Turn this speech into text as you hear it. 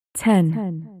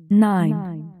10,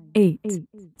 9, 8,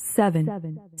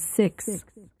 7, 6,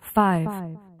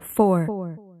 5,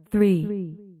 4,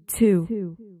 3,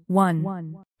 2,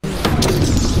 1.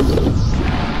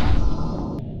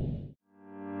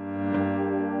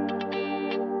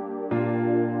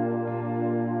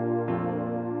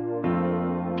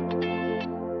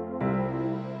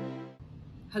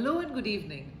 Hello and good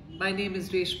evening. My name is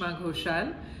Reshma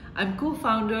Ghoshal. I'm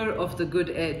co-founder of The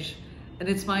Good Edge, and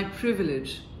it's my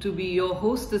privilege to be your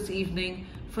host this evening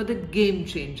for the Game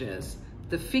Changers,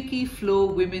 the FICCI Flow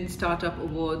Women Startup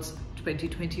Awards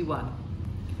 2021.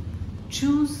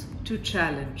 Choose to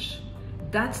challenge.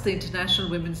 That's the International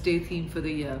Women's Day theme for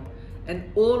the year.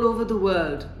 And all over the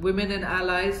world, women and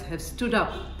allies have stood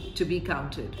up to be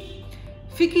counted.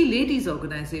 FICCI Ladies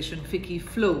Organization, FICCI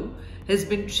Flow, has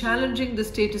been challenging the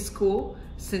status quo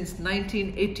since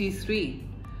 1983.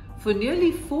 For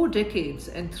nearly 4 decades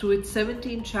and through its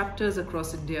 17 chapters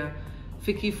across India,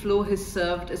 FICCI Flow has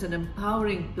served as an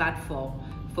empowering platform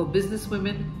for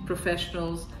businesswomen,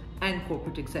 professionals, and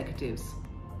corporate executives.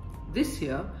 This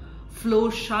year,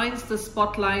 Flow shines the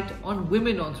spotlight on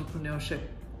women entrepreneurship.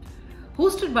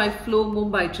 Hosted by Flow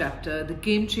Mumbai chapter, the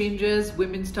Game Changers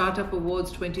Women Startup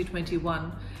Awards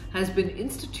 2021 has been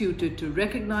instituted to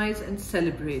recognize and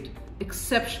celebrate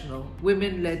exceptional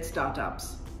women-led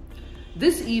startups.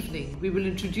 This evening, we will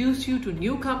introduce you to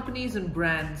new companies and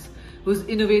brands whose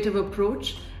innovative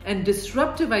approach and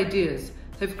disruptive ideas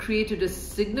have created a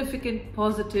significant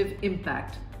positive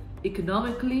impact,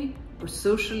 economically or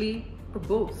socially or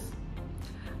both.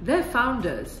 Their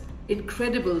founders,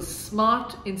 incredible,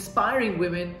 smart, inspiring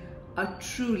women, are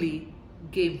truly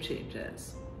game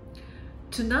changers.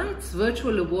 Tonight's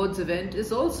virtual awards event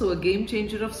is also a game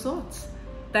changer of sorts.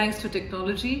 Thanks to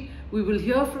technology, we will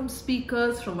hear from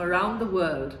speakers from around the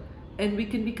world, and we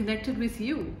can be connected with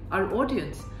you, our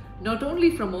audience, not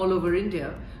only from all over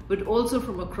India, but also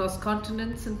from across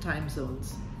continents and time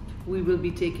zones. We will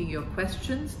be taking your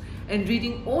questions and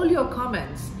reading all your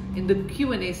comments in the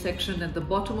Q&A section at the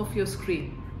bottom of your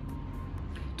screen.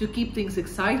 To keep things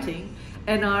exciting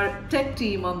and our tech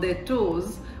team on their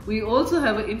toes, we also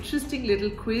have an interesting little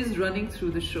quiz running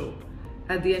through the show.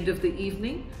 At the end of the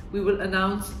evening, we will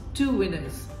announce 2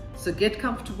 winners. So get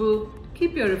comfortable,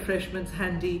 keep your refreshments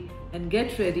handy, and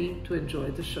get ready to enjoy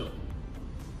the show.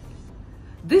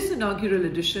 This inaugural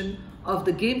edition of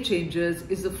the Game Changers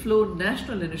is the Flow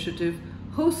National Initiative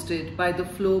hosted by the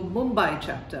Flow Mumbai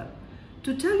chapter.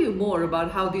 To tell you more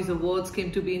about how these awards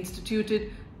came to be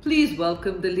instituted, please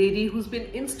welcome the lady who's been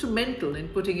instrumental in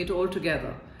putting it all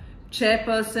together.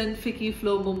 Chairperson, FICCI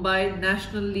Flow Mumbai,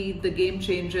 National Lead, The Game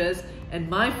Changers, and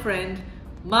my friend,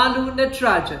 Malu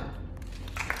Natarajan.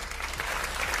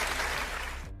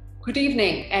 Good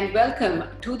evening and welcome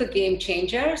to The Game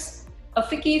Changers, a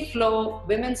FICCI Flow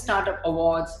Women Startup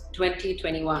Awards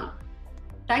 2021.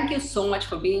 Thank you so much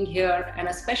for being here, and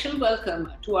a special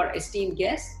welcome to our esteemed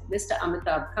guest, Mr.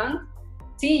 Amitabh Kant,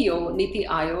 CEO, Niti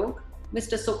Aayog,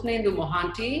 Mr. Swapnendu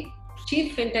Mohanty,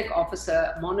 Chief FinTech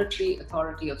Officer, Monetary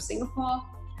Authority of Singapore,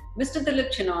 Mr.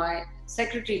 Dilip Chinoy,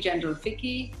 Secretary General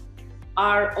FICCI,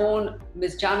 our own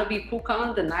Ms. Jahnavi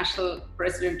Phookan, the National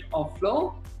President of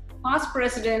Flow, past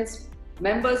presidents,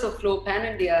 members of Flow Pan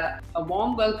India, a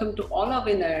warm welcome to all our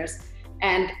winners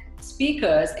and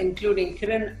speakers, including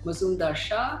Kiran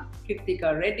Mazumdar-Shah,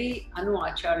 Kirtika Reddy, Anu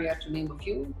Acharya, to name a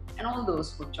few, and all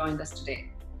those who have joined us today.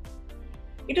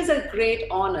 It is a great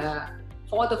honor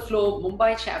for the Flow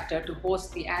Mumbai chapter to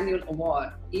host the annual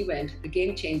award event, The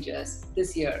Game Changers,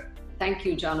 this year. Thank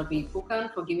you, Jahnavi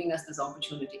Phookan, for giving us this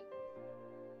opportunity.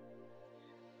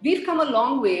 We've come a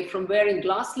long way from wearing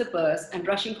glass slippers and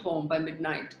rushing home by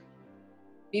midnight.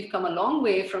 We've come a long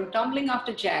way from tumbling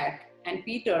after Jack, and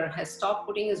Peter has stopped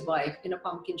putting his wife in a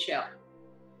pumpkin shell.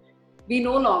 We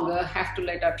no longer have to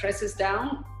let our tresses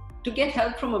down to get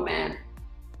help from a man.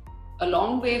 A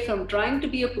long way from trying to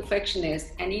be a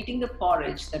perfectionist and eating the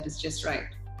porridge that is just right.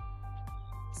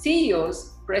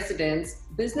 CEOs, presidents,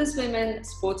 businesswomen,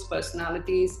 sports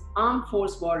personalities, armed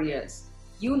force warriors,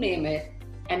 you name it,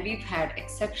 and we've had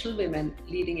exceptional women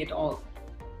leading it all.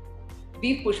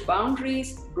 We've pushed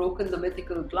boundaries, broken the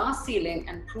mythical glass ceiling,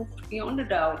 and proved beyond a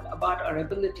doubt about our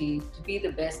ability to be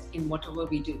the best in whatever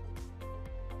we do.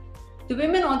 The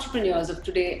women entrepreneurs of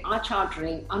today are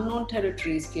chartering unknown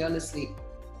territories fearlessly.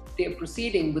 They are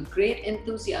proceeding with great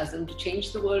enthusiasm to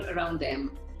change the world around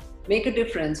them, make a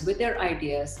difference with their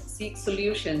ideas, seek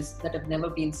solutions that have never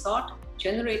been sought,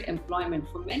 generate employment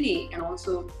for many, and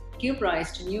also give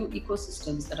rise to new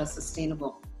ecosystems that are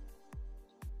sustainable.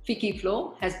 FICCI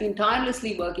Flow has been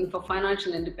tirelessly working for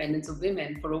financial independence of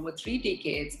women for over 3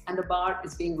 decades, and the bar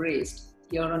is being raised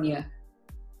year on year.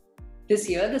 This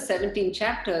year, the 17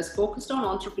 chapters focused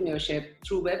on entrepreneurship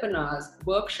through webinars,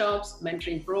 workshops,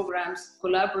 mentoring programs,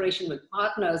 collaboration with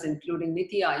partners including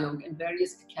Niti Aayog and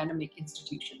various academic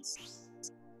institutions.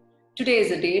 Today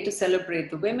is a day to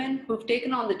celebrate the women who've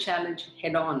taken on the challenge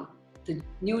head-on. The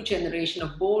new generation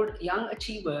of bold young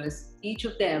achievers, each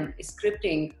of them is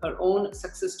scripting her own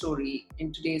success story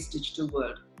in today's digital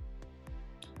world.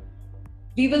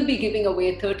 We will be giving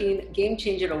away 13 Game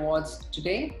Changer Awards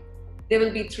today. There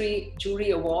will be 3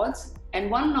 jury awards and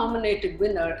 1 nominated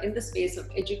winner in the space of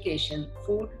education,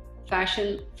 food,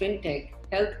 fashion, fintech,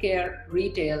 healthcare,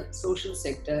 retail, social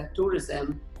sector,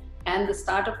 tourism, and the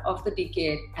Startup of the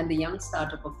Decade and the Young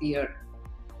Startup of the Year.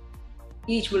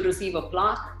 Each will receive a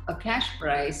plaque, a cash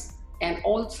prize, and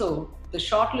also the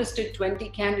shortlisted 20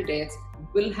 candidates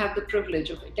will have the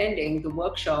privilege of attending the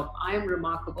workshop I Am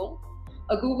Remarkable,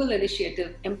 a Google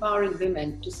initiative empowering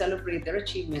women to celebrate their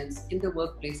achievements in the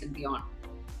workplace and beyond.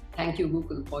 Thank you,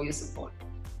 Google, for your support.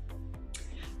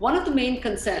 One of the main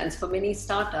concerns for many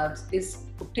startups is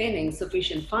obtaining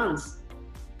sufficient funds.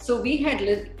 So we had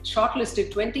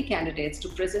shortlisted 20 candidates to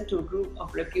present to a group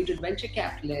of reputed venture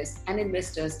capitalists and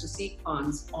investors to seek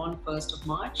funds on 1st of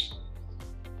March.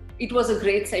 It was a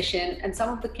great session, and some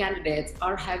of the candidates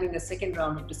are having a second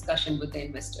round of discussion with the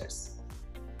investors.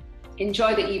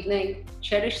 Enjoy the evening,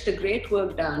 cherish the great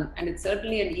work done, and it's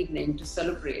certainly an evening to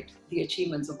celebrate the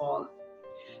achievements of all.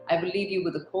 I will leave you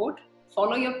with a quote: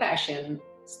 follow your passion,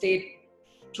 stay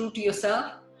true to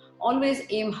yourself, always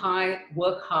aim high,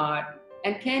 work hard,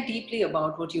 and care deeply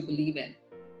about what you believe in.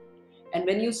 And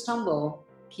when you stumble,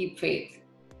 keep faith.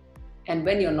 And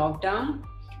when you're knocked down,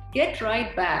 get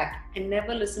right back and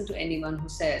never listen to anyone who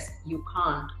says you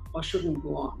can't or shouldn't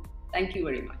go on. Thank you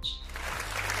very much.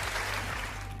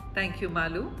 Thank you,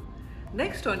 Malu.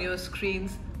 Next on your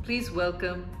screens, please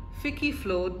welcome FICCI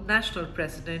Flow National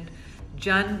President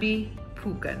Janbi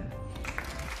Phukan.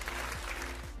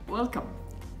 Welcome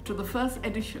to the first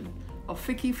edition of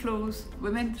FICCI Flow's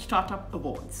Women Startup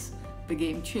Awards, the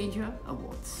Game Changer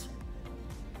Awards.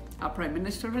 Our Prime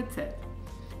Minister had said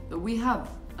that we have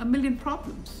 1 million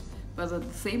problems, but at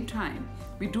the same time,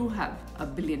 we do have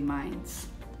 1 billion minds.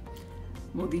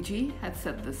 Modi ji had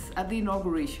said this at the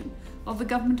inauguration of the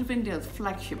Government of India's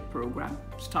flagship program,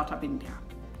 Startup India.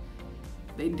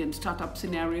 The Indian startup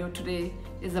scenario today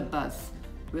is abuzz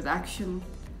with action,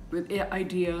 with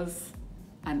ideas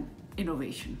and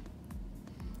innovation.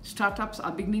 Startups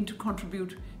are beginning to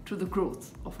contribute to the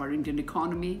growth of our Indian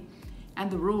economy,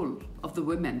 and the role of the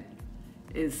women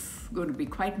is going to be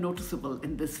quite noticeable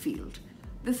in this field.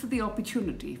 This is the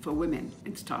opportunity for women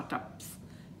in startups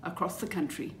across the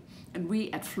country, and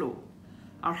we at Flow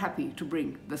are happy to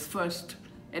bring this first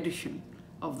edition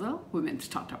of the Women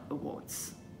Startup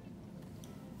Awards.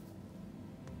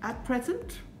 At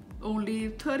present, only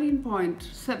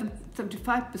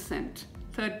 13.75%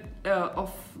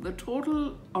 of the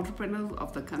total entrepreneurs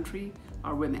of the country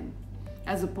are women,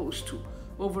 as opposed to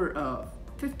over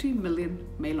 50 million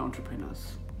male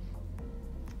entrepreneurs.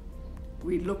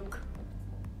 We look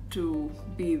to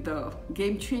be the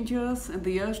game changers in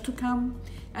the years to come,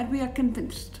 and we are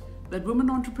convinced that women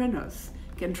entrepreneurs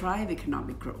can drive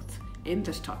economic growth in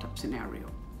the startup scenario,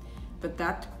 but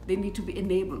that they need to be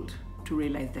enabled to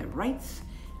realize their rights.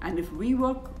 And if we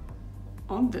work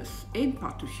on this in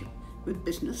partnership with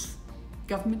business,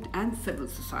 government and civil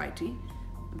society,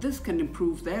 this can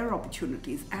improve their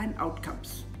opportunities and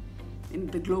outcomes in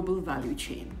the global value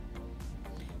chain.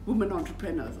 Women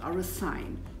entrepreneurs are a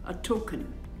sign, a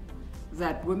token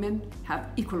that women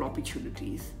have equal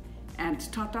opportunities, and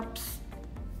startups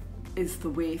is the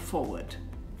way forward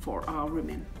for our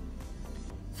women.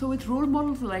 So with role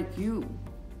models like you,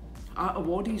 our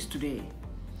awardees today,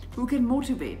 who can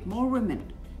motivate more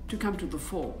women to come to the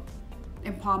fore,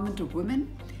 empowerment of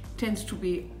women tends to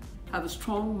have a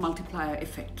strong multiplier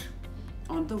effect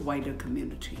on the wider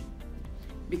community,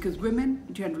 because women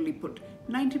generally put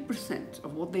 90%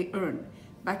 of what they earn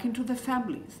back into their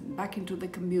families, back into their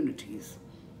communities,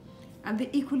 and they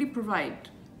equally provide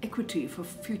equity for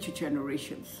future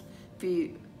generations.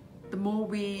 The more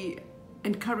we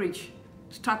encourage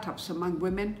startups among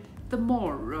women, the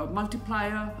more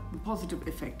multiplier and positive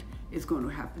effect is going to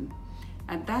happen.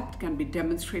 And that can be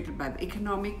demonstrated by the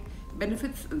economic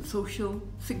benefits and social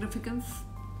significance,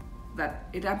 that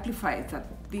it amplifies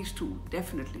that these two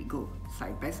definitely go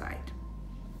side by side.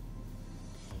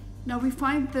 Now we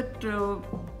find that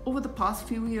over the past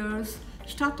few years,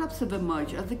 startups have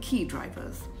emerged as the key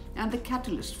drivers and the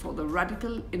catalyst for the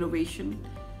radical innovation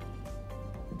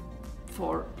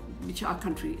for which our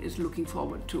country is looking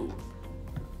forward to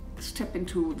step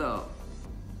into the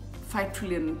 $5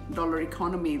 trillion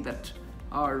economy that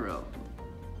our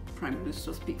Prime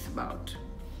Minister speaks about.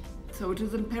 So it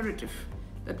is imperative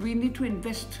that we need to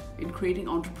invest in creating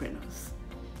entrepreneurs,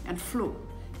 and FLOW,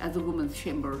 as a women's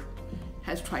chamber,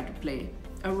 has tried to play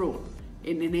a role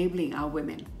in enabling our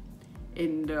women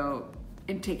in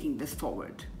taking this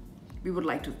forward. We would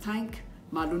like to thank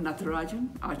Malu Natarajan,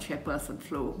 our chairperson,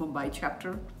 FLOW Mumbai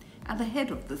chapter, and the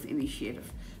head of this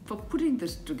initiative for putting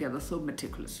this together so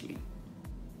meticulously.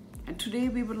 And today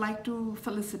we would like to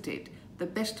felicitate the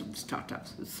best of the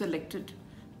startups selected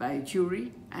by a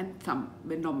jury, and some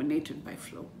were nominated by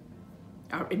FLOW.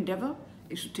 Our endeavor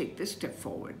is to take this step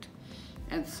forward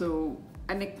and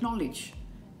acknowledge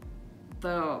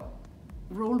the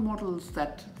role models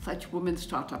that such women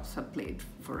startups have played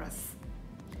for us.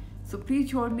 So please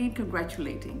join me in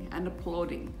congratulating and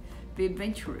applauding the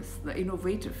adventurous, the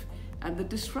innovative, and the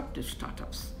disruptive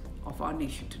startups of our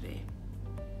nation today.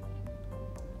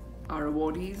 Our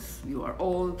awardees, you are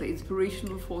all the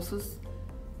inspirational forces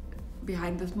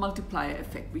behind this multiplier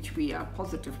effect, which we are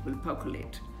positive will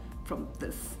percolate from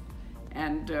this.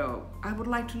 And I would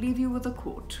like to leave you with a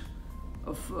quote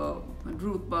of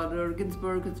Ruth Bader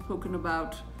Ginsburg had spoken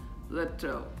about, that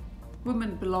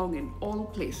women belong in all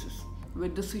places where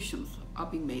decisions are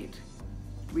being made.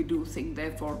 We do think,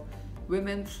 therefore,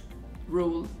 women's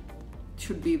role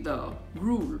should be the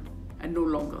rule and no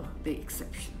longer the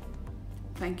exception.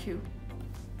 Thank you.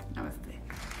 Namaste.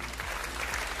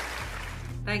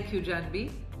 Thank you,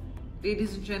 Janvi.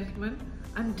 Ladies and gentlemen,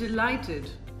 I'm delighted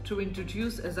to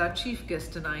introduce as our chief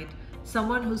guest tonight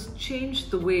someone who's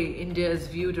changed the way India is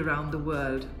viewed around the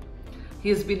world. He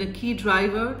has been a key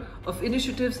driver of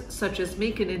initiatives such as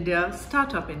Make in India,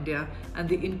 Startup India, and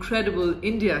the incredible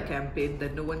India campaign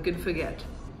that no one can forget.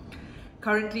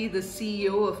 Currently the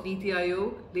CEO of Niti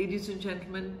Aayog, ladies and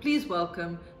gentlemen, please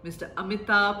welcome Mr.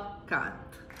 Amitabh Kant.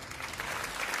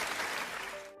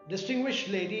 Distinguished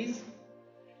ladies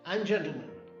and gentlemen,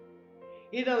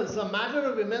 it is a matter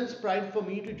of immense pride for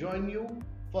me to join you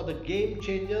for the Game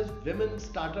Changers Women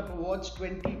Startup Awards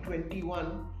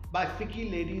 2021 by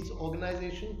FICCI Ladies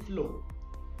organization FLOW.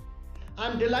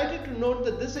 I am delighted to note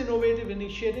that this innovative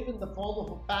initiative in the form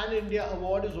of a Pan-India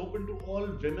award is open to all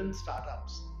women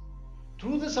startups.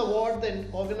 Through this award, the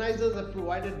organizers have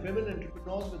provided women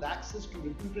entrepreneurs with access to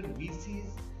reputed VCs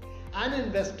and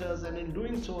investors, and in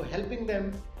doing so, helping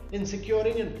them in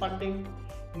securing and funding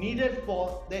needed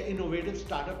for their innovative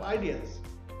startup ideas.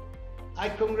 I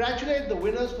congratulate the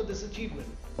winners for this achievement.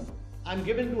 I'm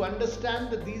given to understand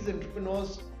that these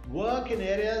entrepreneurs work in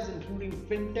areas including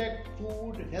fintech,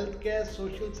 food, healthcare,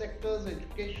 social sectors,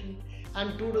 education,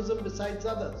 and tourism, besides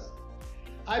others.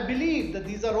 I believe that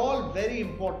these are all very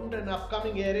important and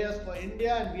upcoming areas for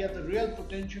India, and we have the real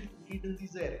potential to lead in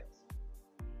these areas.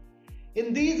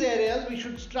 In these areas, we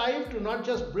should strive to not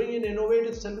just bring in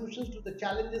innovative solutions to the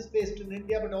challenges faced in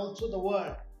India, but also the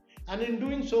world. And in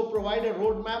doing so, provide a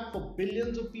roadmap for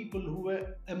billions of people who will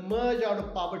emerge out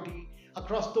of poverty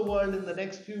across the world in the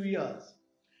next few years.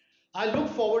 I look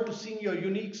forward to seeing your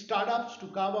unique startups to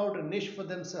carve out a niche for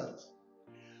themselves.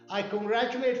 I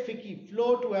congratulate FICCI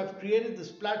FLOW to have created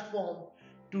this platform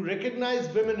to recognize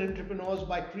women entrepreneurs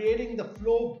by creating the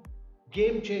FLOW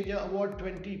Game Changer Award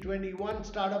 2021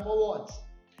 Startup Awards.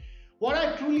 What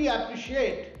I truly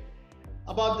appreciate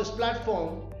about this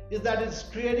platform is that it's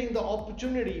creating the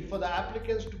opportunity for the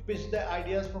applicants to pitch their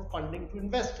ideas for funding to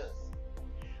investors.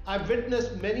 I've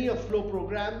witnessed many of FLOW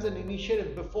programs and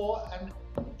initiatives before, and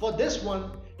for this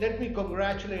one, let me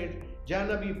congratulate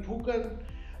Jahnavi Phukan,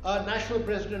 National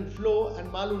President FLOW,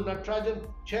 and Malu Natarajan,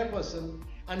 Chairperson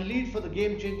and lead for the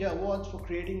Game Changer Awards, for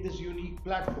creating this unique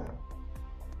platform.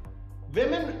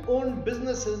 Women-owned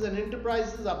businesses and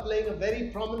enterprises are playing a very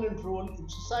prominent role in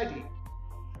society.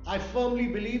 I firmly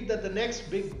believe that the next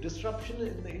big disruption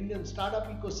in the Indian startup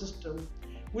ecosystem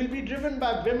will be driven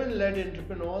by women-led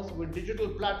entrepreneurs, with digital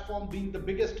platform being the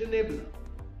biggest enabler.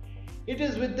 It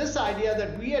is with this idea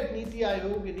that we at Niti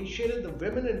Aayog initiated the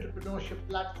Women Entrepreneurship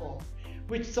Platform,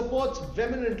 which supports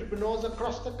women entrepreneurs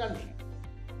across the country.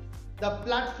 The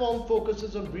platform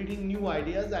focuses on breeding new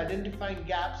ideas, identifying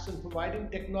gaps, and providing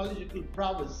technological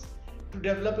prowess to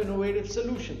develop innovative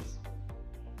solutions.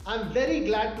 I'm very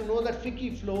glad to know that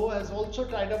FICCI FLOW has also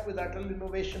tied up with Atal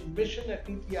Innovation Mission at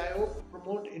Niti Aayog to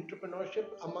promote entrepreneurship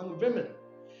among women.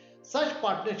 Such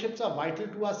partnerships are vital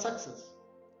to our success.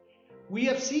 We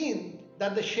have seen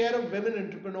that the share of women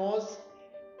entrepreneurs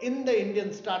in the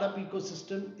Indian startup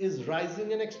ecosystem is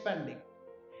rising and expanding.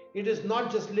 It is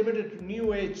not just limited to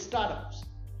new age startups.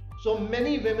 So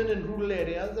many women in rural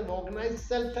areas have organized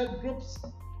self-help groups,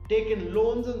 taken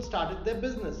loans, and started their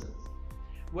businesses.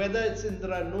 Whether it's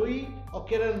Indra Nooyi or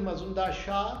Kiran Mazumdar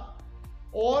Shah,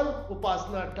 or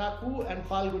Upasana Thakur and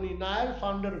Falguni Nair,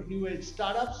 founder of new age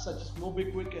startups such as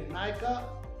MobiKwik and Nykaa,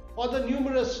 or the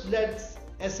numerous LEDs,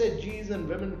 SHGs and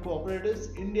women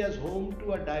cooperatives, India is home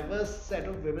to a diverse set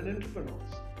of women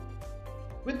entrepreneurs.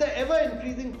 With the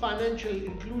ever-increasing financial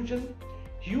inclusion,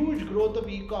 huge growth of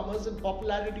e-commerce and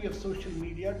popularity of social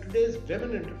media, today's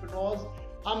women entrepreneurs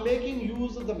are making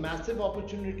use of the massive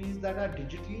opportunities that our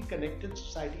digitally connected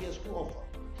society has to offer.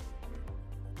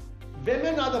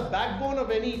 Women are the backbone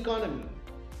of any economy.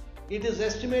 It is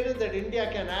estimated that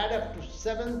India can add up to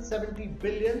 $770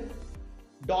 billion,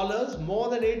 more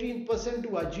than 18%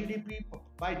 to our GDP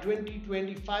by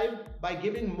 2025 by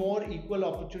giving more equal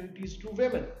opportunities to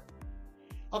women.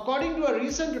 According to a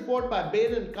recent report by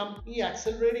Bain & Company,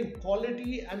 accelerating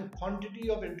quality and quantity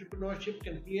of entrepreneurship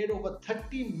can create over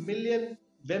 30 million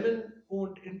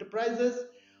women-owned enterprises,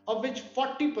 of which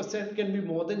 40% can be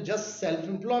more than just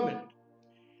self-employment.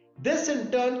 This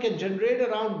in turn can generate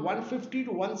around 150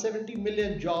 to 170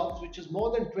 million jobs, which is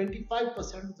more than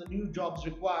 25% of the new jobs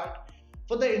required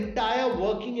for the entire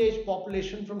working age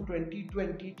population from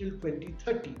 2020 till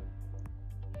 2030.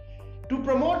 To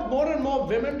promote more and more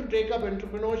women to take up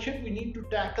entrepreneurship, we need to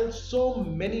tackle so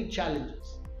many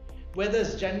challenges. Whether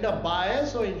it's gender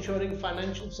bias or ensuring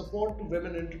financial support to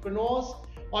women entrepreneurs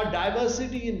or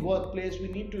diversity in workplace, we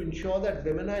need to ensure that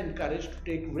women are encouraged to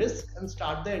take risks and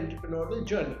start their entrepreneurial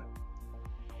journey.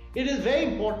 It is very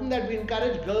important that we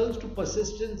encourage girls to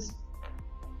persist in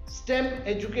STEM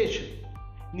education.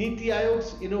 Niti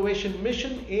Aayog's Innovation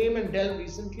Mission, AIM and DEL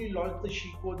recently launched the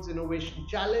She Codes Innovation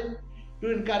Challenge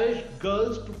to encourage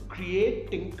girls to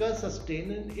create, tinker,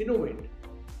 sustain and innovate.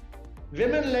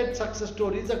 Women-led success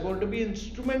stories are going to be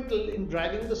instrumental in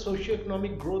driving the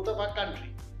socio-economic growth of our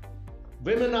country.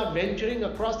 Women are venturing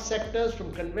across sectors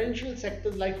from conventional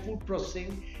sectors like food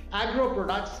processing, agro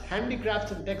products,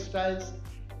 handicrafts and textiles,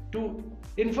 to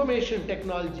information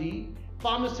technology,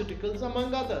 pharmaceuticals,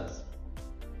 among others.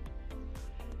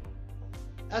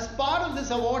 As part of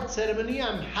this award ceremony, I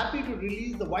am happy to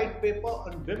release the white paper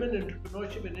on women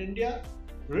entrepreneurship in India,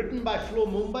 written by Flo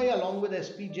Mumbai along with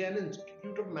SP Jain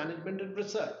Institute of Management and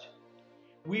Research.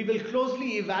 We will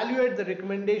closely evaluate the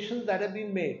recommendations that have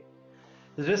been made.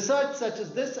 Research such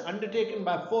as this, undertaken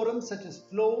by forums such as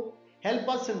Flo, help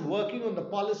us in working on the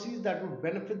policies that would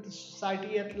benefit the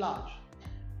society at large.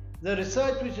 The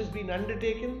research which has been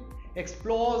undertaken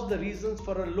explores the reasons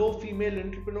for a low female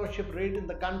entrepreneurship rate in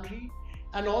the country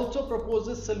and also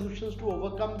proposes solutions to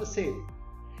overcome the same.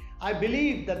 I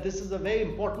believe that this is a very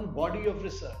important body of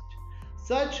research.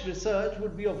 Such research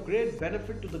would be of great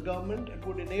benefit to the government and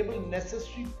would enable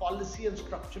necessary policy and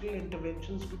structural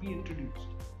interventions to be introduced.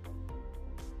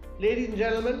 Ladies and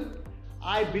gentlemen,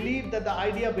 I believe that the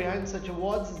idea behind such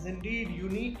awards is indeed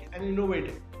unique and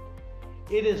innovative.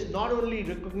 It is not only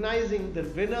recognizing the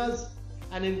winners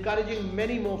and encouraging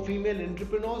many more female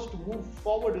entrepreneurs to move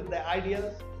forward with their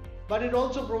ideas, but it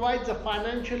also provides a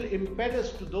financial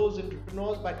impetus to those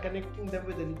entrepreneurs by connecting them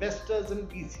with investors and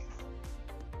VCs.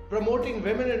 Promoting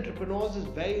women entrepreneurs is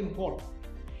very important.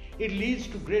 It leads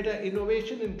to greater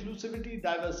innovation, inclusivity,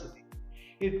 diversity.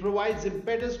 It provides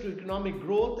impetus to economic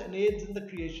growth and aids in the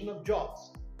creation of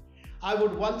jobs. I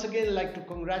would once again like to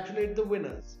congratulate the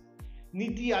winners.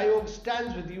 Niti Aayog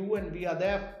stands with you and we are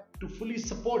there to fully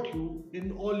support you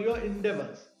in all your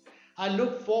endeavors. I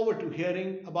look forward to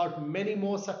hearing about many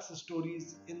more success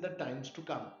stories in the times to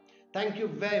come. Thank you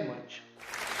very much.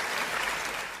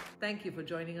 Thank you for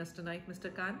joining us tonight,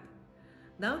 Mr. Kant.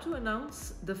 Now to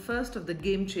announce the first of the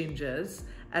game changers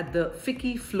at the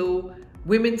FICCI Flow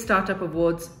Women Startup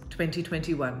Awards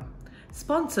 2021.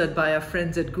 Sponsored by our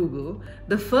friends at Google,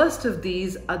 the first of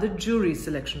these are the Jury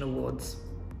Selection Awards.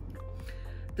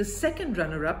 The second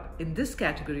runner-up in this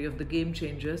category of the Game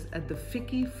Changers at the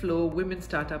FICCI Flow Women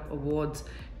Startup Awards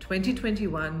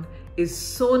 2021 is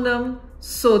Sonam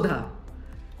Sodha.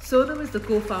 Sonam is the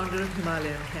co-founder of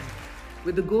Himalayan Hemp.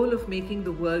 With the goal of making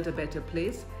the world a better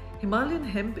place, Himalayan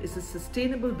Hemp is a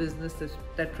sustainable business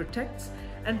that protects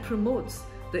and promotes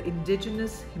the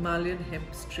indigenous Himalayan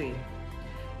hemp strain.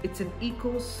 It's an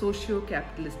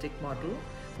eco-socio-capitalistic model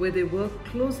where they work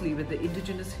closely with the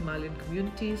indigenous Himalayan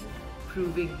communities,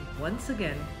 proving once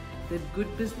again that good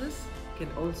business can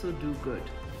also do good.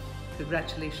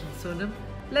 Congratulations, Sonam.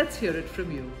 Let's hear it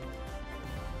from you.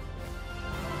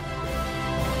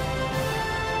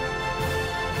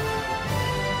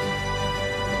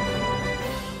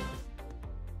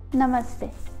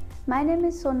 Namaste. My name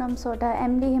is Sonam Sodha,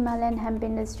 MD Himalayan Hemp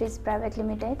Industries Private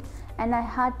Limited, and I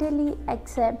heartily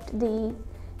accept the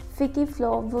FICCI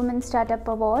Flow Women Startup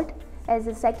Award as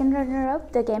the second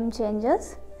runner-up, the Game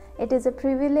Changers. It is a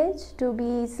privilege to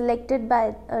be selected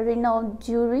by a renowned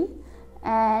jury,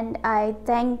 and I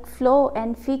thank Flo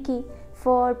and Fiki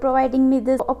for providing me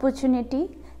this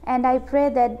opportunity, and I pray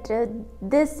that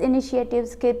this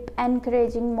initiatives keep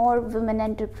encouraging more women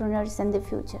entrepreneurs in the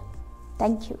future.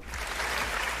 Thank you.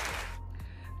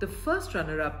 The first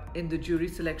runner-up in the jury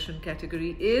selection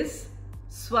category is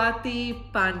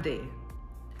Swati Pandey.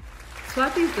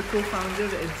 Swati is the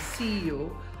co-founder and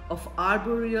CEO of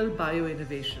Arboreal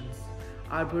Bioinnovations.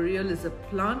 Arboreal is a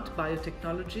plant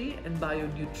biotechnology and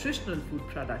bionutritional food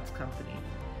products company.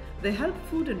 They help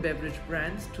food and beverage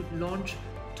brands to launch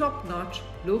top-notch,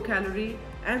 low-calorie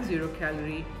and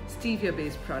zero-calorie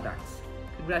stevia-based products.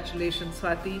 Congratulations,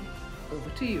 Swati. Over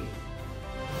to you.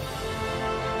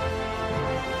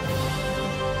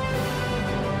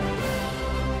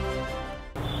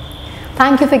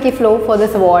 Thank you, Fiki Flo, for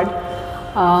this award.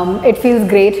 It feels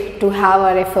great to have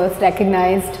our efforts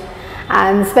recognized,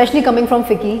 and especially coming from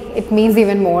Fiki, it means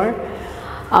even more.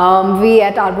 We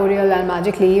at Arboreal and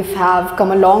Magic Leaf have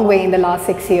come a long way in the last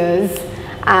 6 years,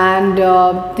 and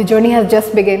the journey has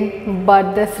just begun,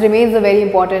 but this remains a very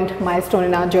important milestone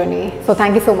in our journey. So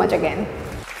thank you so much again.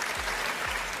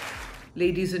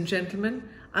 Ladies and gentlemen,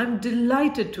 I'm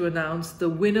delighted to announce the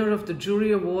winner of the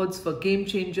Jury Awards for Game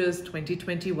Changers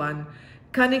 2021,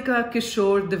 Kanika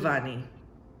Kishore Devani.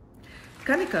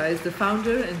 Kanika is the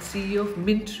founder and CEO of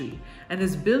Mintry and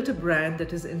has built a brand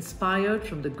that is inspired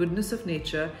from the goodness of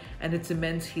nature and its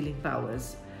immense healing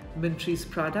powers. Mintry's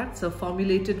products are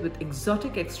formulated with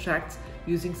exotic extracts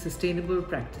using sustainable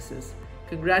practices.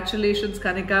 Congratulations,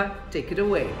 Kanika. Take it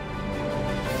away.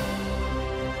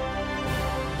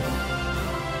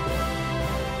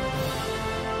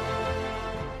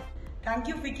 Thank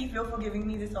you, Fiki Flo, for giving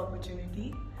me this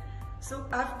opportunity. So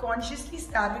I've consciously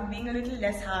started being a little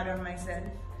less hard on myself.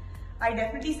 I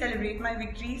definitely celebrate my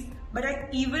victories, but I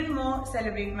even more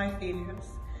celebrate my failures.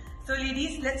 So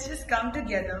ladies, let's just come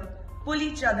together, pull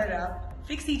each other up,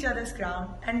 fix each other's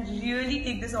crown, and really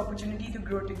take this opportunity to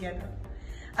grow together.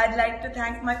 I'd like to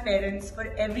thank my parents for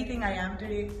everything I am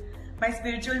today, my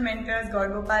spiritual mentors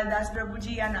Gaurgopal Das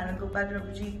Prabhuji and Anand Gopal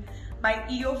Prabhuji, my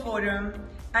EO forum,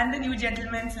 and the new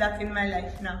gentleman's luck in my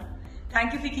life now.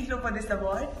 Thank you, Fiki Flo, for this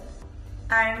award.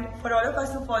 And for all of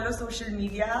us who follow social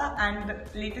media and the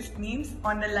latest memes,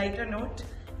 on the lighter note,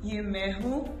 ये मैं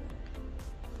हूँ,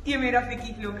 ये मेरा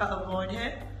Fiki Flo का award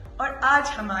है, और आज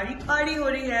हमारी party हो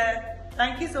रही है.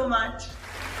 Thank you so much.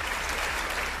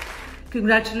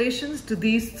 Congratulations to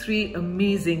these 3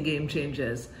 amazing game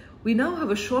changers. We now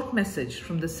have a short message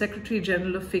from the Secretary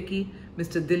General of Fiki,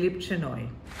 Mr. Dilip Chenoy.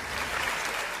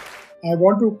 I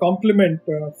want to compliment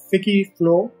Fiki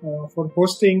Flo for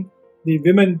hosting the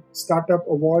Women Startup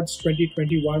Awards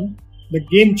 2021, the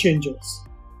Game Changers.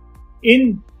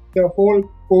 In the whole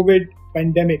COVID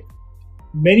pandemic,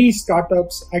 many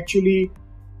startups actually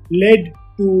led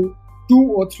to 2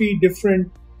 or 3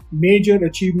 different major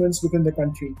achievements within the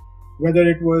country, whether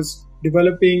it was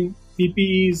developing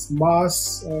PPEs,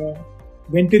 masks,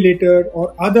 ventilator,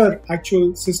 or other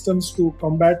actual systems to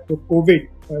combat the COVID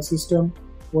system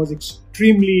was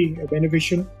extremely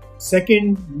beneficial.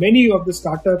 Second, many of the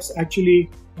startups actually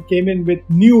came in with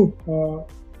new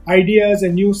ideas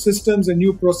and new systems and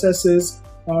new processes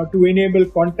to enable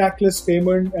contactless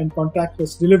payment and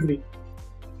contactless delivery.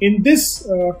 In this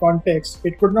context,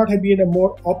 it could not have been a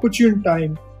more opportune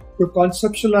time to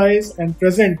conceptualize and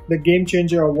present the Game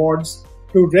Changer Awards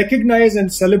to recognize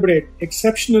and celebrate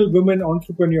exceptional women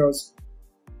entrepreneurs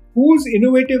whose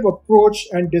innovative approach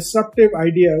and disruptive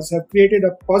ideas have created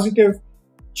a positive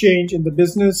change in the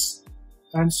business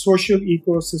and social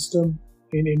ecosystem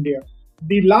in India.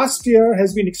 The last year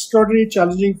has been extraordinarily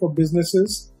challenging for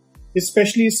businesses,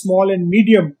 especially small and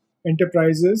medium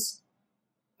enterprises,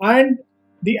 and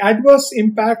the adverse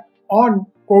impact on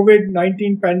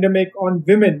COVID-19 pandemic on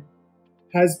women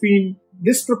has been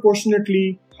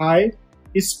disproportionately high,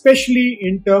 especially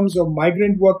in terms of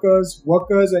migrant workers,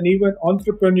 and even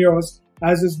entrepreneurs,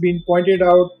 as has been pointed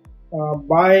out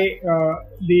by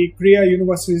the Korea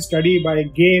University study by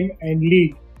Game and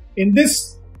Lead. In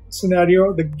this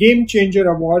scenario, the Game Changer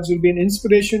Awards will be an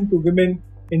inspiration to women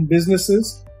in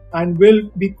businesses and will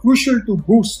be crucial to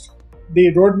boost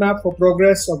the roadmap for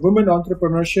progress of women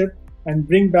entrepreneurship and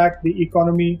bring back the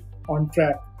economy on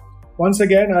track. Once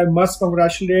again, I must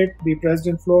congratulate the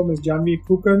President Flo, Ms. Janvi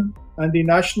Kukan, and the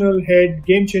National Head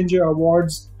Game Changer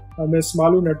Awards, Ms.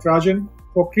 Malu Natarajan,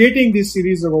 for creating this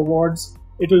series of awards.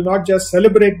 It will not just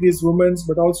celebrate these women,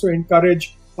 but also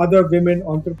encourage other women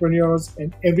entrepreneurs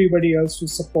and everybody else to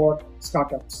support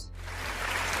startups.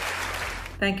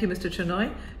 Thank you, Mr.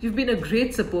 Chenoy. You've been a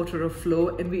great supporter of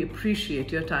Flo, and we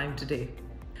appreciate your time today.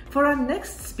 For our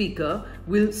next speaker,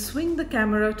 we'll swing the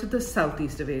camera to the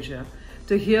Southeast of Asia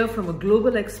to hear from a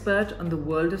global expert on the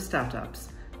world of startups.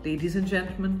 Ladies and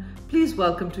gentlemen, please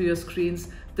welcome to your screens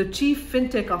the Chief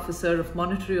FinTech Officer of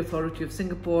Monetary Authority of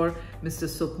Singapore, Mr.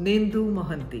 Swapnendu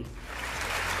Mohanty.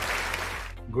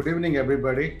 Good evening,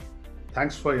 everybody.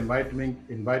 Thanks for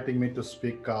inviting me to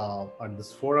speak at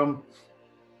this forum.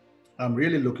 I'm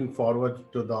really looking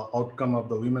forward to the outcome of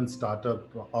the Women's Startup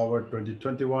Award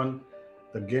 2021,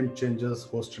 the Game Changers,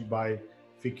 hosted by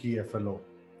FICCI FLO.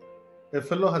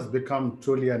 FLO has become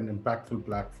truly an impactful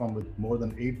platform with more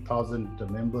than 8,000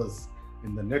 members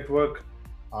in the network.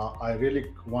 I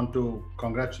really want to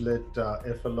congratulate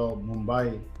FLO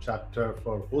Mumbai chapter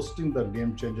for hosting the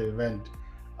Game Changer event,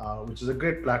 which is a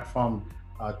great platform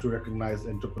to recognize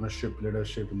entrepreneurship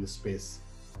leadership in this space.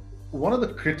 One of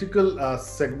the critical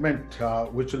segment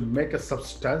which will make a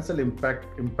substantial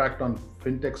impact on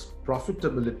fintech's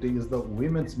profitability is the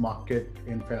women's market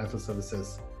in financial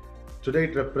services. Today,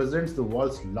 it represents the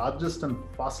world's largest and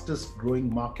fastest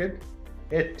growing market,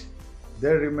 yet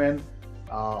they remain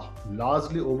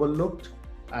largely overlooked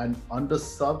and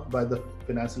underserved by the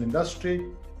financial industry,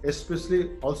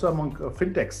 especially also among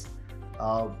fintechs.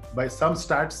 By some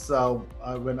stats,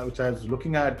 which I was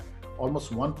looking at,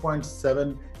 almost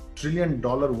 $1.7 trillion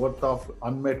worth of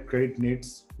unmet credit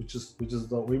needs, which is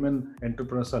the women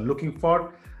entrepreneurs are looking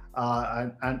for,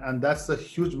 and that's a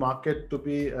huge market to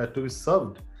be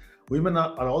served. Women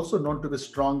are also known to be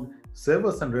strong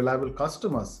savers and reliable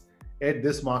customers. Yet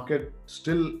this market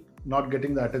still not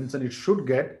getting the attention it should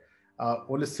get.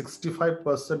 Only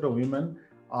 65% of women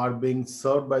are being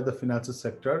served by the financial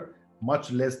sector,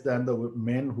 much less than the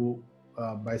men who,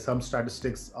 by some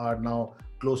statistics, are now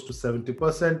close to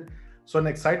 70%. So an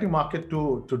exciting market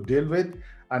to deal with,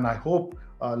 and I hope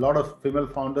a lot of female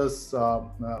founders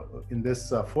in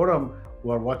this forum who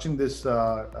are watching this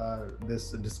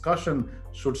discussion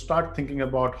should start thinking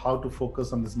about how to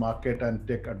focus on this market and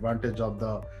take advantage of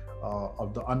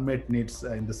the unmet needs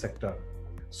in the sector.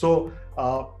 So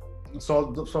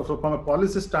from a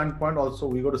policy standpoint, also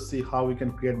we got to see how we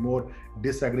can create more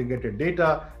disaggregated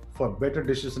data for better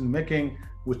decision making,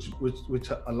 which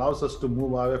allows us to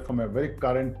move away from a very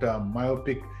current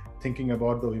myopic thinking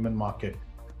about the women market.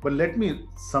 But let me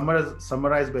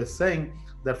summarize by saying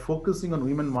that focusing on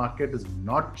women market is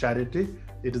not charity.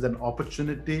 It is an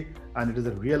opportunity, and it is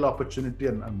a real opportunity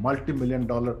and a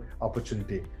multi-million-dollar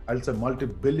opportunity. I'll say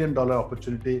multi-billion-dollar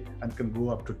opportunity, and can go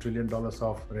up to $1 trillion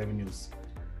of revenues.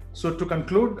 So to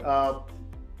conclude,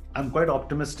 I'm quite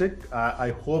optimistic. I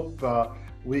hope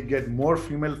we get more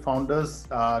female founders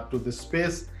to this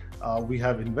space. We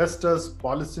have investors,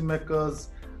 policymakers,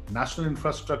 national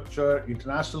infrastructure,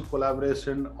 international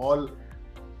collaboration, all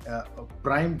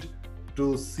primed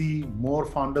to see more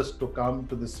founders to come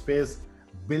to this space,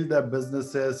 build their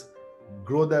businesses,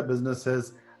 grow their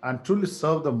businesses, and truly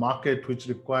serve the market, which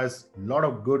requires a lot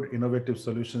of good innovative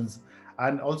solutions,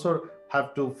 and also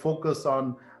have to focus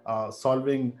on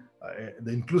solving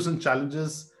the inclusion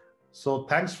challenges. So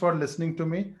thanks for listening to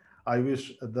me. I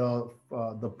wish the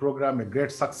program a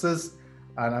great success,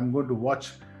 and I'm going to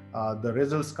watch the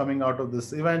results coming out of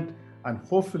this event, and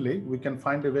hopefully we can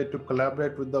find a way to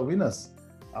collaborate with the winners.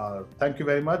 Thank you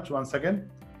very much once again.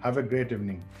 Have a great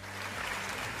evening.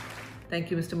 Thank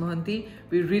you, Mr. Mohanty.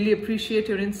 We really appreciate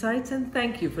your insights, and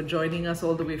thank you for joining us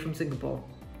all the way from Singapore.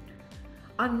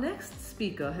 Our next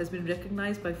speaker has been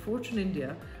recognized by Fortune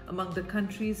India among the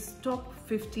country's top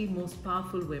 50 most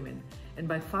powerful women, and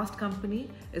by Fast Company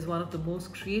as one of the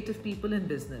most creative people in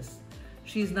business.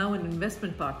 She is now an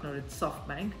investment partner at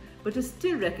SoftBank, but is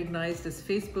still recognized as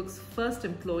Facebook's first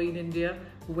employee in India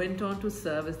who went on to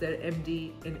serve as their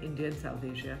MD in India and South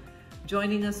Asia.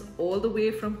 Joining us all the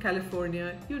way from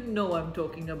California, you know I'm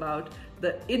talking about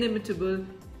the inimitable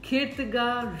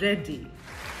Kirtiga Reddy.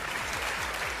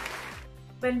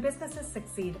 When businesses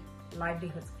succeed,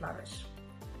 livelihoods flourish.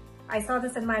 I saw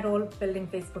this in my role building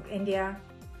Facebook India.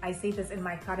 I see this in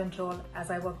my current role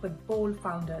as I work with bold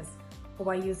founders who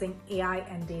are using AI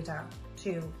and data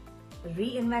to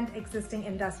reinvent existing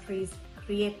industries,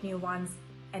 create new ones,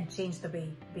 and change the way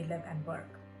we live and work.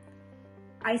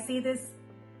 I see this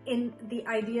in the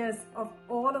ideas of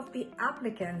all of the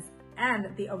applicants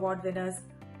and the award winners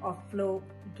of FLO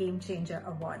Game Changer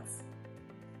Awards.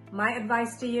 My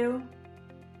advice to you: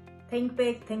 think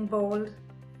big, think bold,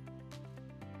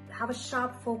 have a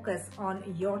sharp focus on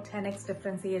your 10x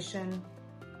differentiation,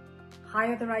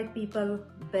 hire the right people,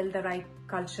 build the right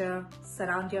culture,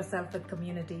 surround yourself with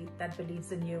community that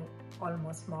believes in you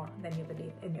almost more than you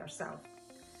believe in yourself.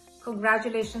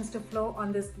 Congratulations to FLO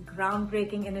on this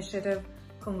groundbreaking initiative.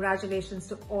 congratulations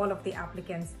to all of the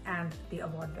applicants and the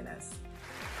award winners.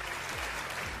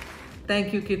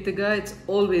 Thank you, Kirtiga. It's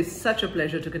always such a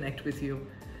pleasure to connect with you.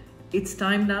 It's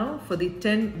time now for the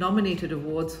 10 nominated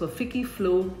awards for FICCI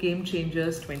Flow Game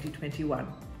Changers 2021.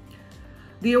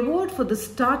 The award for the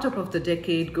startup of the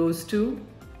decade goes to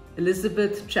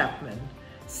Elizabeth Chapman,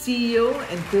 CEO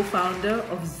and co-founder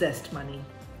of Zest Money.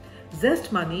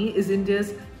 Zest Money is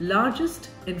India's largest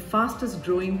and fastest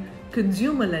growing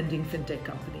consumer lending fintech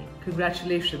company.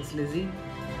 Congratulations, Lizzie.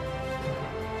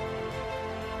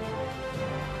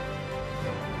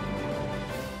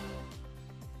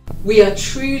 We are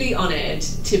truly honoured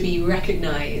to be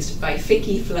recognised by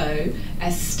FICCI Flow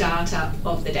as Startup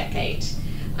of the Decade.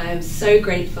 I am so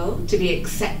grateful to be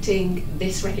accepting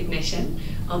this recognition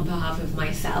on behalf of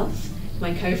myself,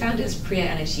 my co-founders Priya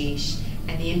and Ashish,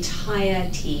 and the entire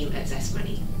team at Zest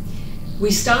Money.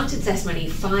 We started Zest Money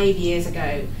 5 years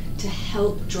ago to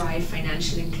help drive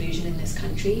financial inclusion in this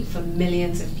country for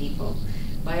millions of people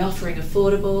by offering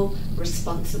affordable,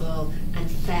 responsible,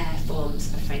 and fair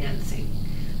forms of financing.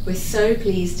 We're so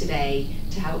pleased today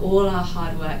to have all our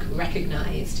hard work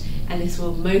recognised, and this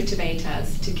will motivate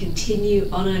us to continue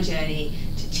on our journey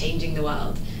to changing the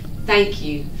world. Thank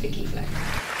you, FICCI Flow.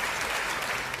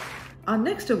 Our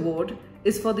next award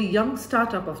is for the Young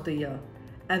Startup of the Year,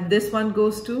 and this one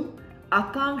goes to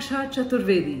Akanksha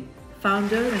Chaturvedi,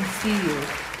 founder and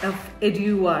CEO of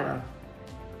EduVara.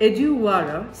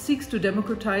 EduVara seeks to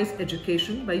democratize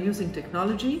education by using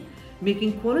technology,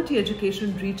 making quality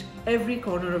education reach every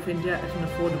corner of India at an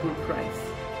affordable price.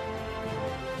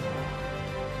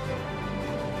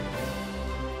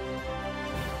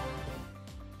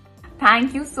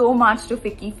 Thank you so much to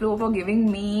FICCI Flow for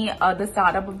giving me the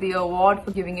Startup of the Year award,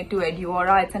 for giving it to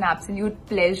EduVara. It's an absolute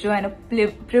pleasure and a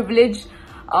privilege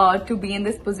to be in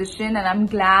this position, and I'm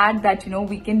glad that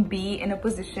we can be in a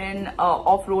position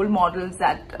of role models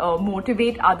that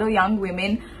motivate other young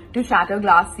women to shatter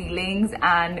glass ceilings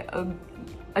and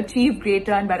achieve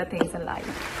greater and better things in life.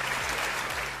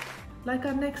 Like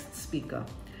our next speaker,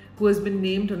 who has been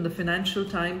named on the Financial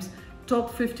Times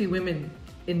Top 50 Women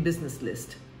in Business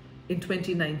list. In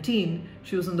 2019,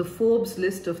 she was on the Forbes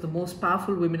list of the most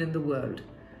powerful women in the world.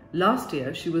 Last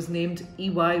year, she was named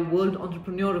EY World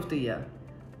Entrepreneur of the Year.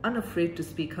 Unafraid to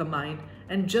speak her mind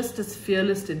and just as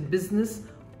fearless in business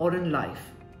or in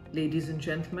life. Ladies and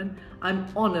gentlemen, I'm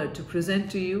honored to present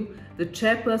to you the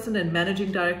Chairperson and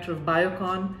Managing Director of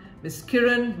Biocon, Ms.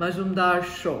 Kiran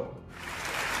Mazumdar-Shaw.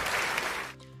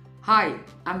 Hi,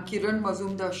 I'm Kiran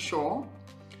Mazumdar-Shaw,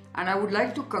 and I would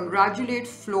like to congratulate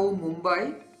Flow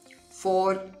Mumbai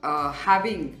for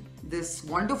having this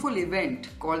wonderful event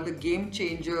called the Game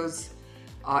Changers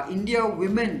India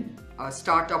Women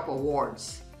Startup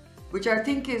Awards, which I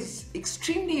think is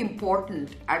extremely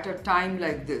important at a time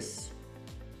like this.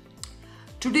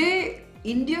 Today,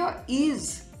 India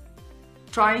is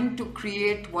trying to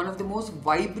create one of the most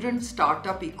vibrant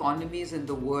startup economies in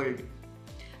the world,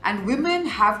 and women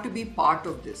have to be part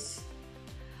of this.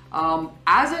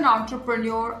 As an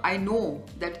entrepreneur, I know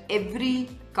that every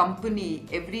company,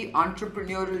 every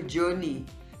entrepreneurial journey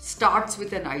starts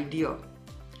with an idea,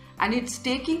 and it's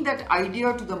taking that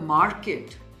idea to the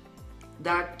market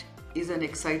that is an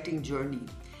exciting journey.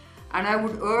 And I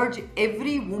would urge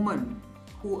every woman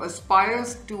who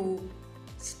aspires to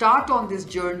start on this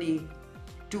journey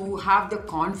to have the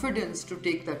confidence to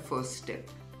take that first step.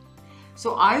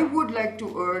 So I would like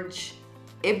to urge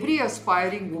every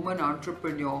aspiring woman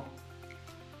entrepreneur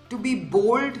to be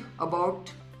bold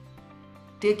about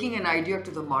taking an idea to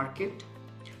the market,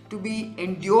 to be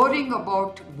enduring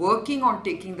about working on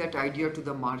taking that idea to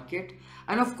the market.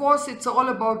 And of course, it's all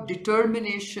about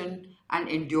determination and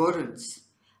endurance.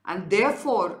 And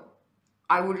therefore,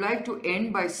 I would like to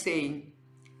end by saying,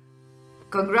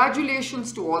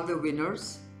 congratulations to all the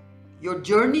winners. Your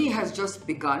journey has just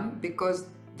begun, because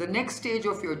the next stage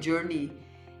of your journey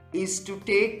is to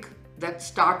take that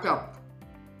startup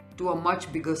to a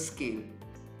much bigger scale.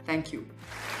 Thank you.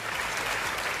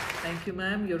 Thank you,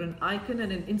 ma'am. You're an icon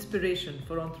and an inspiration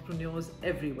for entrepreneurs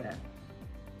everywhere.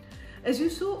 As you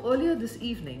saw earlier this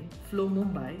evening, Flow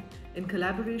Mumbai, in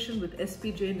collaboration with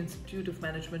SP Jain Institute of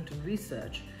Management and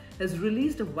Research, has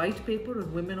released a white paper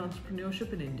on women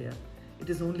entrepreneurship in India.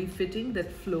 It is only fitting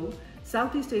that Flow,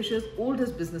 Southeast Asia's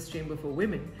oldest business chamber for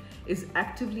women, is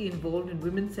actively involved in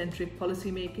women-centric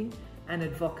policymaking and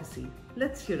advocacy.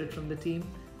 Let's hear it from the team.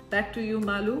 Back to you,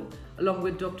 Malu, along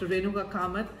with Dr. Renuka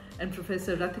Kamath and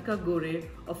Professor Ratika Gore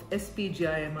of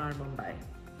SPGIMR Mumbai.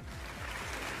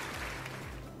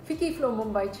 FICCI Flow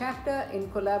Mumbai chapter, in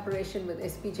collaboration with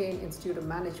SP Jain Institute of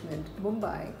Management,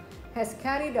 Mumbai, has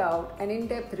carried out an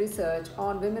in-depth research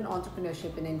on women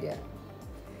entrepreneurship in India.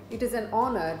 It is an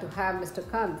honor to have Mr.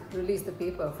 Kant release the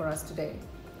paper for us today.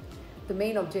 The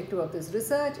main objective of this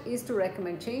research is to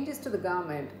recommend changes to the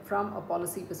government from a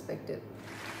policy perspective.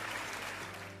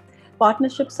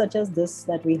 Partnerships such as this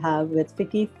that we have with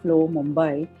FICCI Flow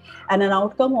Mumbai, and an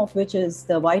outcome of which is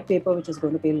the white paper which is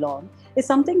going to be launched, is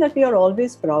something that we are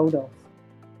always proud of.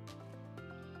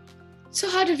 So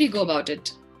how did we go about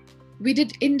it? We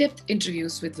did in-depth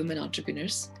interviews with women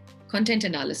entrepreneurs, content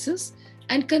analysis,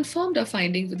 and confirmed our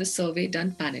findings with a survey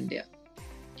done pan-India.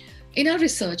 In our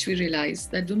research, we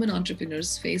realized that women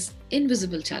entrepreneurs face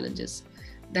invisible challenges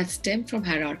that stem from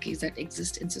hierarchies that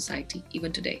exist in society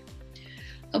even today.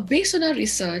 Based on our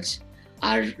research,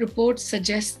 our report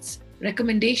suggests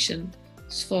recommendations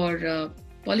for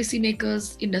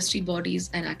policymakers, industry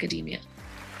bodies, and academia.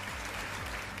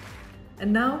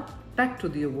 And now, back to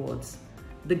the awards.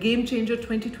 The Game Changer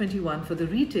 2021 for the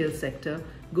retail sector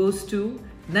goes to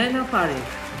Naina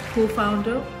Parekh,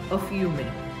 co-founder of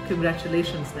Yume.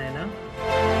 Congratulations, Naina.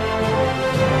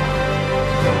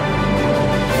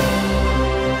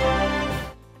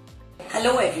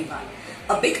 Hello everyone.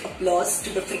 A big applause to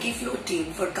the FICCI Flow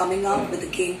team for coming up with the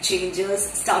Game Changers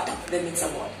Startup Women's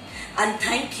Award. And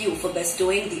thank you for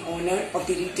bestowing the honor of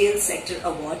the Retail Sector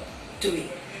Award to me.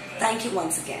 Thank you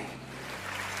once again.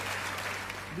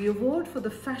 The award for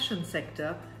the fashion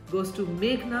sector goes to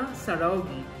Meghna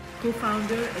Saraogi,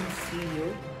 co-founder and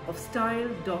CEO of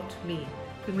Style.me.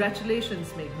 Congratulations,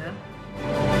 Meghna.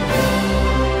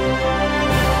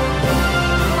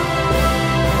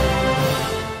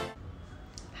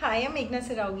 Hi, I'm Meghna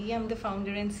Saraogi. I'm the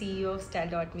founder and CEO of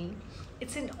Style.me.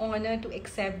 It's an honor to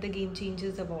accept the Game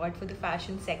Changers Award for the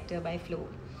fashion sector by Flow.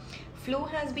 Flow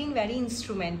has been very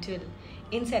instrumental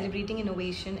in celebrating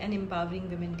innovation and empowering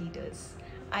women leaders.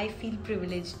 I feel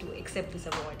privileged to accept this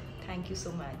award. Thank you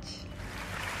so much.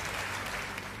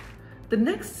 The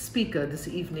next speaker this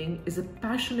evening is a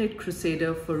passionate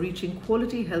crusader for reaching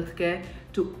quality healthcare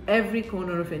to every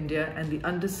corner of India and the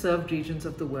underserved regions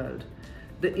of the world.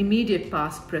 The immediate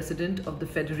past president of the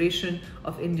Federation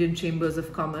of Indian Chambers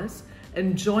of Commerce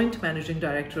and joint managing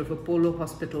director of Apollo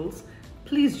Hospitals.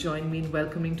 Please join me in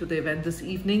welcoming to the event this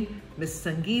evening, Ms.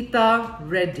 Sangeeta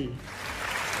Reddy.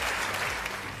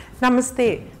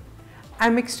 Namaste.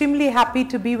 I'm extremely happy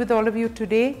to be with all of you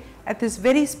today at this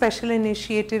very special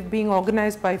initiative being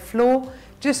organized by Flow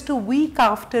just a week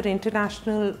after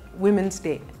International Women's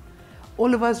Day.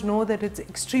 All of us know that it's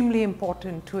extremely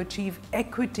important to achieve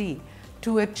equity,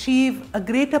 to achieve a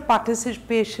greater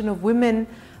participation of women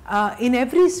in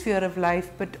every sphere of life,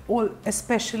 but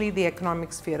especially the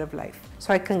economic sphere of life.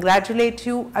 So I congratulate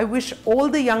you. I wish all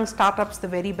the young startups the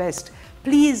very best.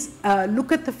 Please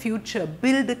look at the future,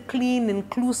 build a clean,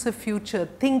 inclusive future,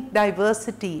 think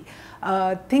diversity,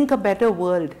 think a better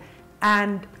world,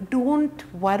 and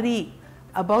don't worry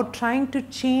about trying to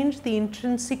change the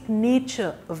intrinsic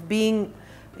nature of being,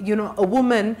 a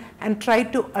woman and try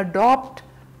to adopt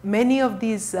many of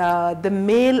these, the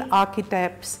male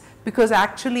archetypes, because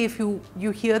actually if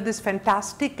you hear this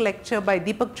fantastic lecture by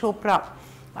Deepak Chopra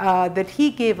that he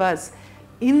gave us,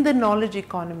 in the knowledge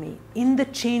economy, in the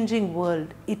changing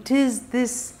world, it is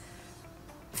this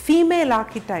female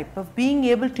archetype of being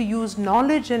able to use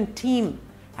knowledge and team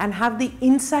and have the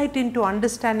insight into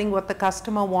understanding what the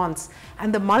customer wants,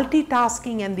 and the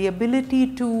multitasking and the ability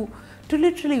to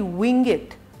literally wing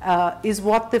it is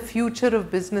what the future of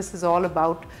business is all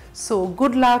about. So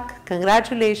good luck,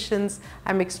 congratulations.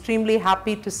 I'm extremely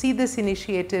happy to see this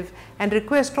initiative and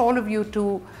request all of you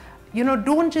to,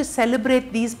 don't just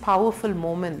celebrate these powerful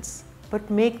moments, but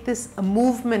make this a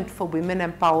movement for women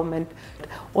empowerment.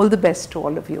 All the best to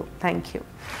all of you. Thank you.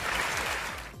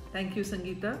 Thank you,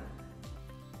 Sangeeta.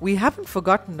 We haven't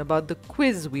forgotten about the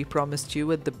quiz we promised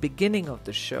you at the beginning of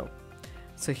the show.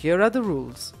 So here are the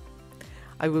rules.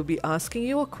 I will be asking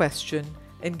you a question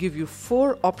and give you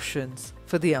 4 options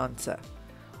for the answer.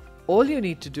 All you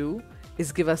need to do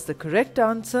is give us the correct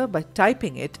answer by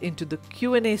typing it into the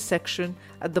Q&A section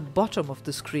at the bottom of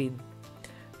the screen.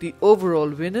 The overall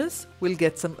winners will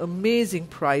get some amazing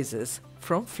prizes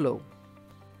from Flow.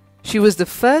 She was the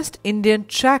first Indian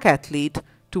track athlete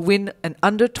to win an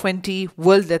under-20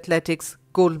 World Athletics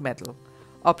gold medal.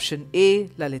 Option A,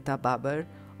 Lalita Babar.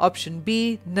 Option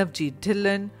B, Navjeet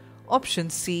Dhillon. Option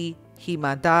C,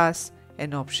 Hima Das.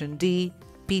 And option D,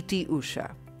 P.T.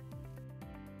 Usha.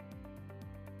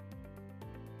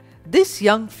 This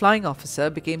young flying officer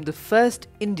became the first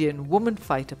Indian woman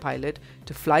fighter pilot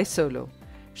to fly solo.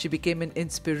 She became an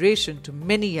inspiration to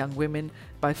many young women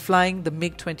by flying the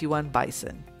MiG-21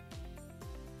 Bison.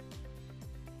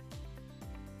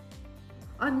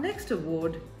 Our next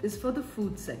award is for the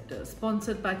food sector,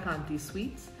 sponsored by Kanti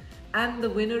Sweets, and the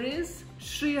winner is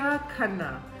Shriya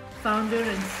Khanna, founder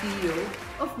and CEO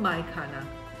of My Khana.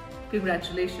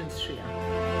 Congratulations, Shriya.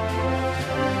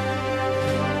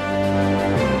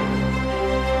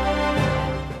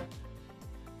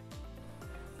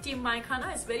 Team My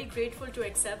Khana is very grateful to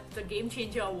accept the Game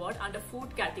Changer Award under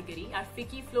Food category at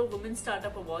FICCI Flow Women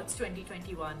Startup Awards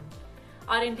 2021.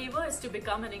 Our endeavor is to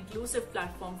become an inclusive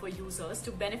platform for users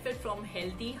to benefit from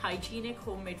healthy, hygienic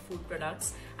homemade food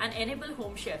products and enable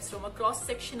home chefs from a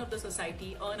cross-section of the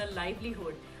society earn a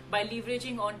livelihood by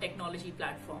leveraging on technology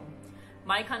platform.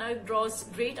 My Khana draws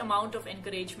great amount of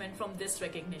encouragement from this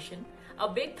recognition. A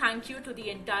big thank you to the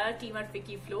entire team at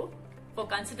FICCI Flow for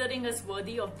considering us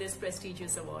worthy of this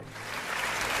prestigious award.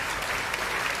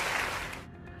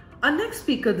 Our next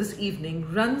speaker this evening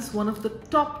runs one of the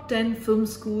top 10 film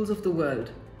schools of the world.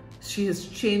 She has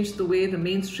changed the way the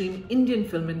mainstream Indian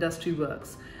film industry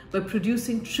works by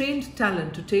producing trained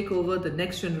talent to take over the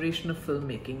next generation of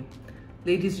filmmaking.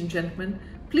 Ladies and gentlemen,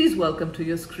 please welcome to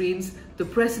your screens the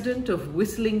president of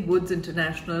Whistling Woods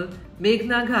International,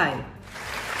 Meghna Ghai.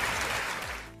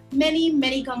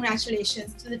 Many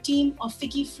congratulations to the team of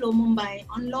FICCI Flow Mumbai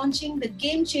on launching the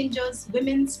Game Changers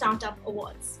Women Startup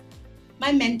Awards.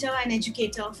 My mentor and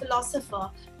educator, philosopher,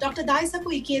 Dr.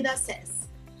 Daisaku Ikeda says,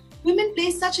 women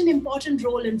play such an important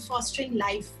role in fostering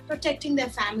life, protecting their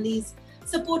families,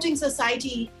 supporting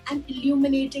society, and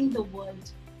illuminating the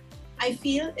world. I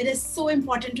feel it is so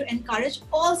important to encourage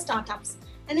all startups,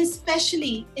 and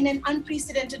especially in an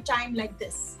unprecedented time like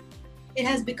this. It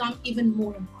has become even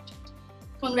more important.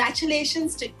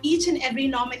 Congratulations to each and every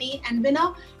nominee and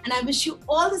winner, and I wish you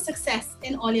all the success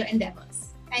in all your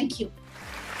endeavors. Thank you.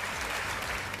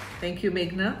 Thank you,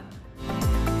 Meghna.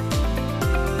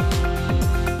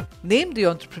 Name the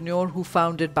entrepreneur who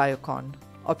founded Biocon.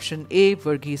 Option A,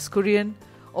 Verghese Kurian.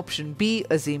 Option B,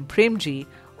 Azim Premji.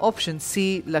 Option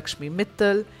C, Lakshmi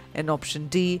Mittal. And option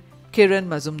D, Kiran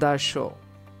Mazumdar-Shaw.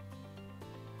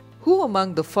 Who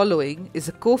among the following is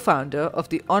a co-founder of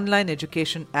the online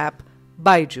education app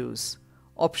Byju's?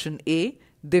 Option A,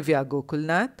 Divya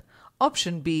Gokulnath.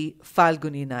 Option B,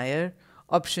 Falguni Nair.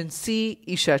 Option C,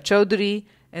 Isha Chaudhary.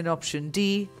 And option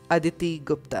D, Aditi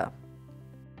Gupta.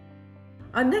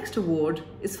 Our next award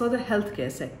is for the healthcare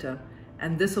sector,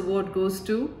 and this award goes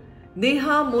to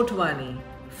Neha Motwani,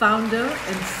 founder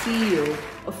and CEO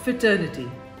of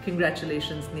Fiternity.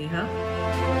 Congratulations, Neha.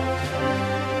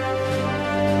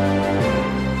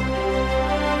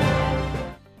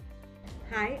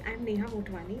 Hi, I'm Neha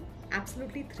Motwani.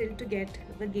 Absolutely thrilled to get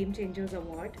the Game Changers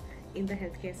Award in the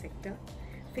healthcare sector.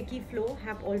 FICCI Flow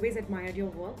have always admired your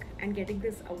work, and getting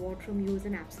this award from you is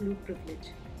an absolute privilege.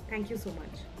 Thank you so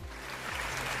much.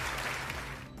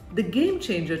 The Game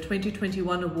Changer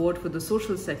 2021 award for the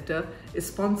social sector is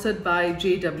sponsored by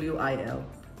JWIL,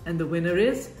 and the winner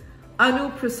is Anu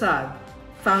Prasad,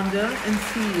 founder and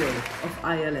CEO of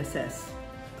ILSS.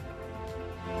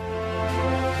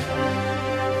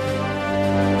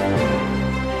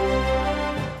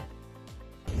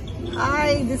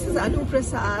 Hi, this is Anu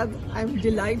Prasad. I'm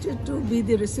delighted to be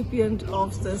the recipient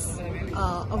of this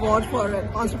award for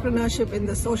entrepreneurship in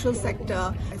the social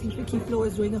sector. I think FICCI Flow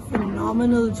is doing a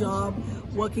phenomenal job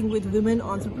working with women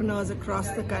entrepreneurs across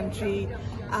the country.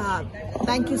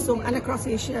 Thank you so much, and across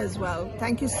Asia as well.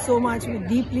 Thank you so much. We're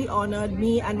deeply honored.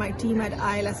 Me and my team at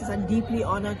ILSS are deeply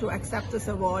honored to accept this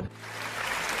award.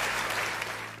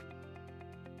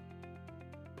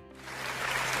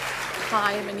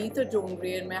 Hi, I'm Anita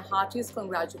Dongre, and my heartiest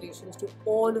congratulations to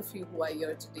all of you who are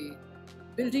here today,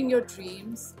 building your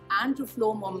dreams, and to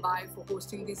Flow Mumbai for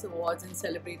hosting these awards and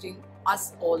celebrating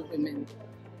us all women.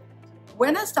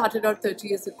 When I started out 30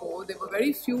 years ago, there were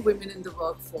very few women in the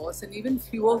workforce and even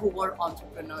fewer who were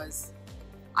entrepreneurs.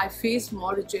 I faced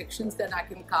more rejections than I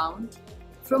can count,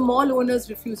 from mall owners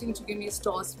refusing to give me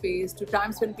store space to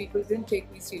times when people didn't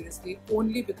take me seriously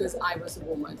only because I was a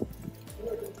woman.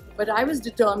 But I was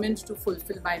determined to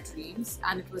fulfill my dreams,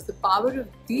 and it was the power of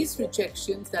these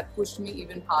rejections that pushed me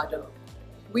even harder.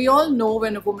 We all know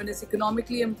when a woman is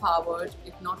economically empowered,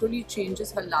 it not only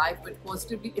changes her life but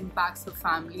positively impacts her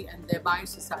family and thereby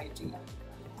society.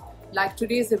 Like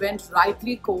today's event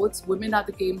rightly quotes, women are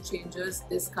the game changers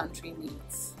this country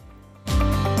needs.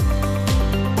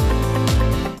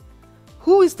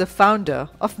 Who is the founder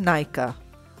of Nykaa?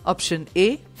 Option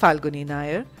A, Falguni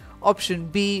Nair. Option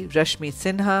B, Rashmi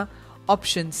Sinha.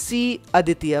 Option C,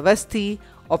 Aditi Awasthi.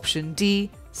 Option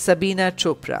D, Sabina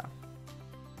Chopra.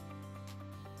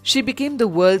 She became the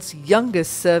world's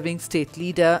youngest serving state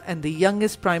leader and the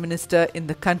youngest prime minister in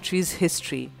the country's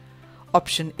history.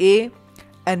 Option A,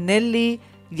 Anneli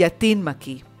Yatin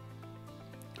Maki.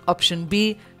 Option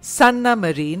B, Sanna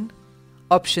Marin.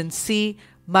 Option C,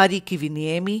 Mari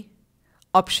Kiviniemi.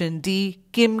 Option D,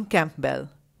 Kim Campbell.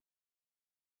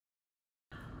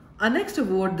 Our next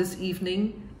award this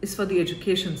evening is for the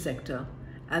education sector,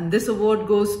 and this award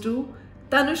goes to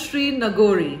Tanushree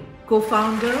Nagori,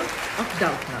 co-founder of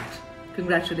Doubtnut.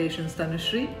 Congratulations,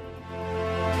 Tanushree.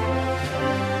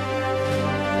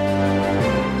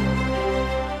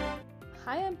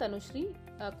 Hi, I'm Tanushree,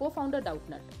 co-founder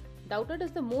Doubtnut. Doubtnut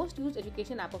is the most used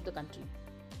education app of the country.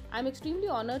 I'm extremely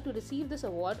honored to receive this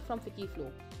award from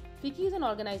FICCI-FLO. FICCI is an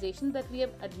organization that we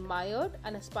have admired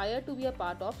and aspired to be a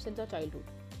part of since our childhood.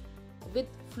 With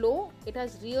FLO, it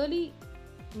has really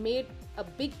made a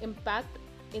big impact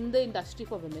in the industry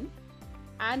for women,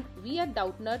 and we at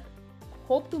Doubtnut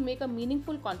hope to make a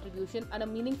meaningful contribution and a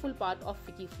meaningful part of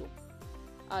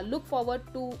FICCI-FLO. Look forward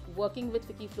to working with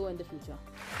FICCI-FLO in the future.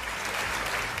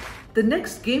 The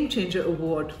next Game Changer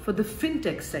Award for the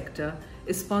FinTech sector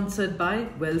is sponsored by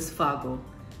Wells Fargo.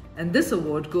 And this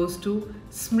award goes to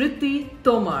Smriti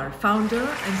Tomar, founder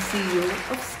and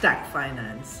CEO of Stack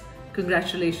Finance.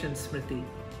 Congratulations, Smriti.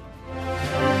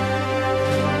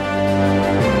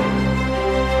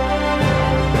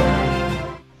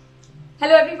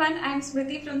 Hello everyone, I'm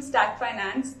Smriti from Stack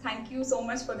Finance. Thank you so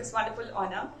much for this wonderful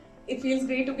honor. It feels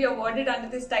great to be awarded under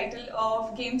this title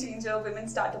of Game Changer Women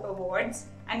Startup Awards,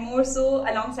 and more so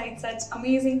alongside such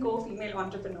amazing co-female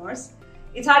entrepreneurs.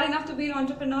 It's hard enough to be an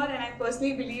entrepreneur, and I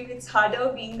personally believe it's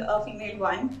harder being a female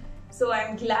one. So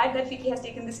I'm glad that FICCI has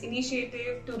taken this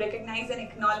initiative to recognize and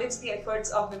acknowledge the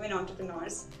efforts of women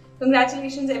entrepreneurs.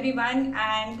 Congratulations everyone,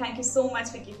 and thank you so much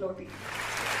FICCI-FLO team.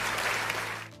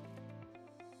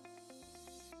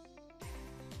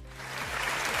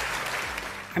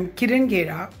 I'm Kiran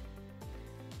Gera,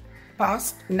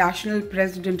 past National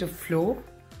President of FLO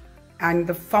and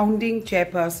the founding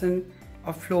chairperson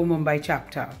of FLO Mumbai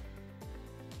chapter.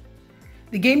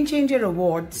 The Game Changer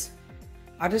Awards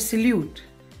are a salute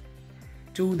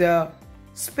to the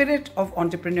spirit of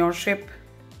entrepreneurship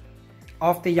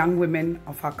of the young women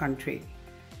of our country.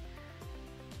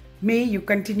 May you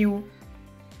continue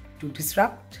to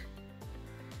disrupt,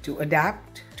 to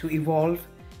adapt, to evolve,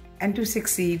 and to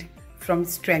succeed from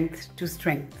strength to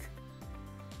strength.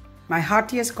 My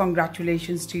heartiest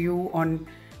congratulations to you on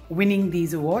winning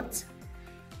these awards,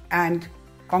 and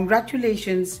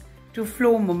congratulations to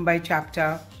FLO Mumbai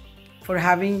chapter for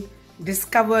having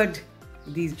discovered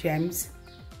these gems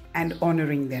and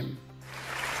honoring them.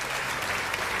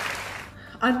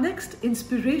 Our next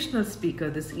inspirational speaker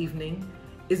this evening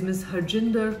is Ms.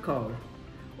 Harjinder Kaur,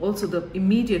 also the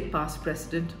immediate past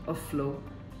president of FLO.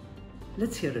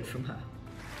 Let's hear it from her.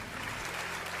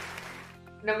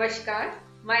 Namaskar,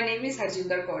 my name is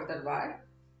Harjinder Kaur Talwar,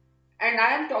 and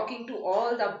I am talking to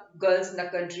all the girls in the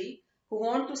country who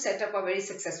want to set up a very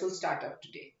successful startup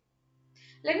today.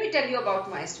 Let me tell you about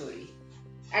my story.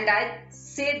 And I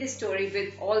say this story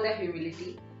with all the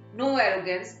humility, no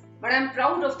arrogance, but I am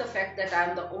proud of the fact that I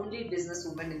am the only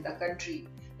businesswoman in the country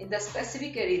in the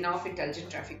specific arena of intelligent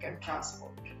traffic and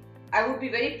transport. I would be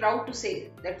very proud to say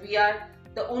that we are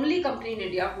the only company in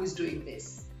India who is doing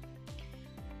this.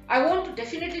 I want to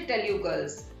definitely tell you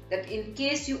girls that in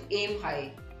case you aim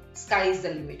high, sky is the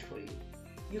limit for you.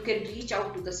 You can reach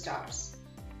out to the stars.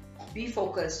 Be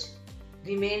focused,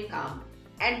 remain calm,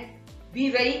 and be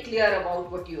very clear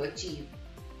about what you achieve.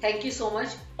 Thank you so much.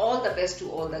 All the best to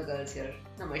all the girls here.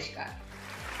 Namaskar.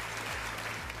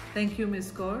 Thank you,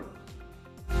 Ms. Kaur.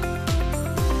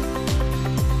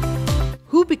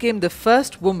 Who became the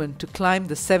first woman to climb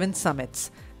the 7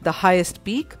 summits, the highest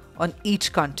peak on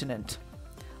each continent?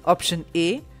 Option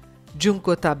A,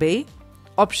 Junko Tabei.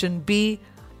 Option B,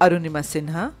 Arunima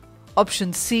Sinha.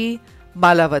 Option C,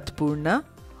 Malavat Purna.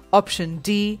 Option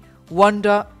D,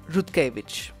 Wanda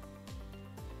Rutkevich.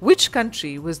 Which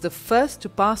country was the first to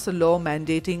pass a law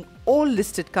mandating all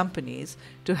listed companies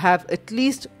to have at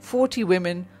least 40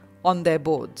 women on their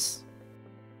boards?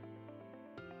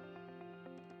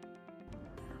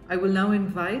 I will now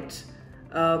invite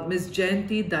Ms.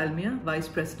 Jayanti Dalmia, Vice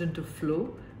President of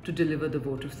FLO, to deliver the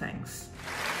vote of thanks.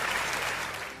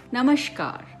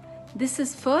 Namaskar. This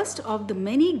is first of the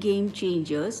many game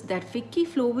changers that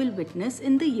FICCI-FLO will witness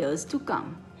in the years to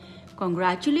come.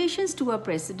 Congratulations to our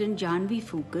President Janvi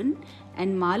Fukan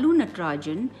and Malu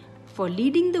Natarajan for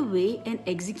leading the way and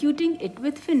executing it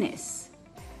with finesse.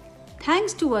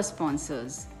 Thanks to our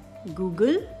sponsors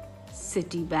Google,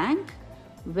 Citibank,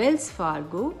 Wells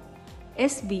Fargo,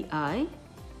 SBI,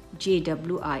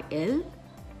 JWIL,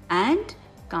 and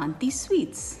Kanti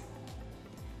Sweets.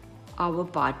 Our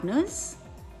partners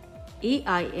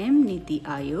AIM Niti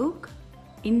Aayog,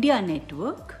 India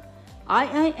Network,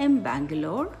 IIM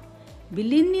Bangalore,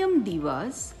 Millennium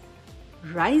Divas,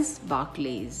 Rise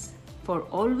Barclays for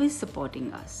always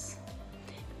supporting us.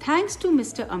 Thanks to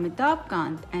Mr. Amitabh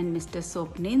Kant and Mr.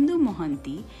 Swapnendu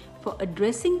Mohanty for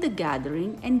addressing the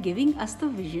gathering and giving us the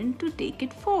vision to take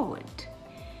it forward.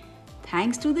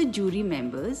 Thanks to the jury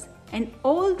members and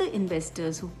all the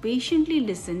investors who patiently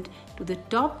listened to the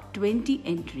top 20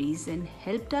 entries and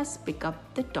helped us pick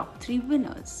up the top 3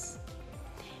 winners.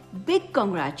 Big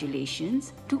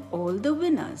congratulations to all the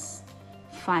winners.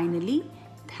 Finally,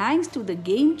 thanks to the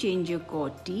Game Changer core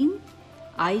team,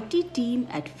 IT team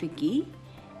at FICCI,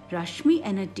 Rashmi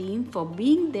and her team for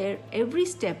being there every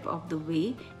step of the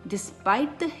way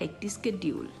despite the hectic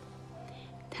schedule.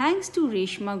 Thanks to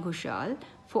Reshma Ghoshal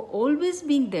for always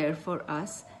being there for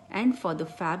us and for the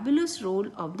fabulous role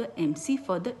of the MC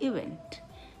for the event.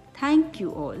 Thank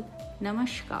you all.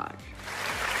 Namaskar.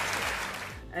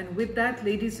 And with that,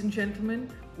 ladies and gentlemen,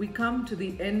 we come to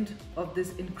the end of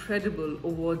this incredible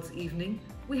awards evening.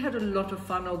 We had a lot of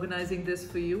fun organizing this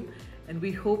for you, and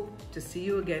we hope to see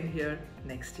you again here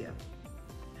next year.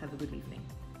 Have a good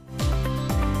evening.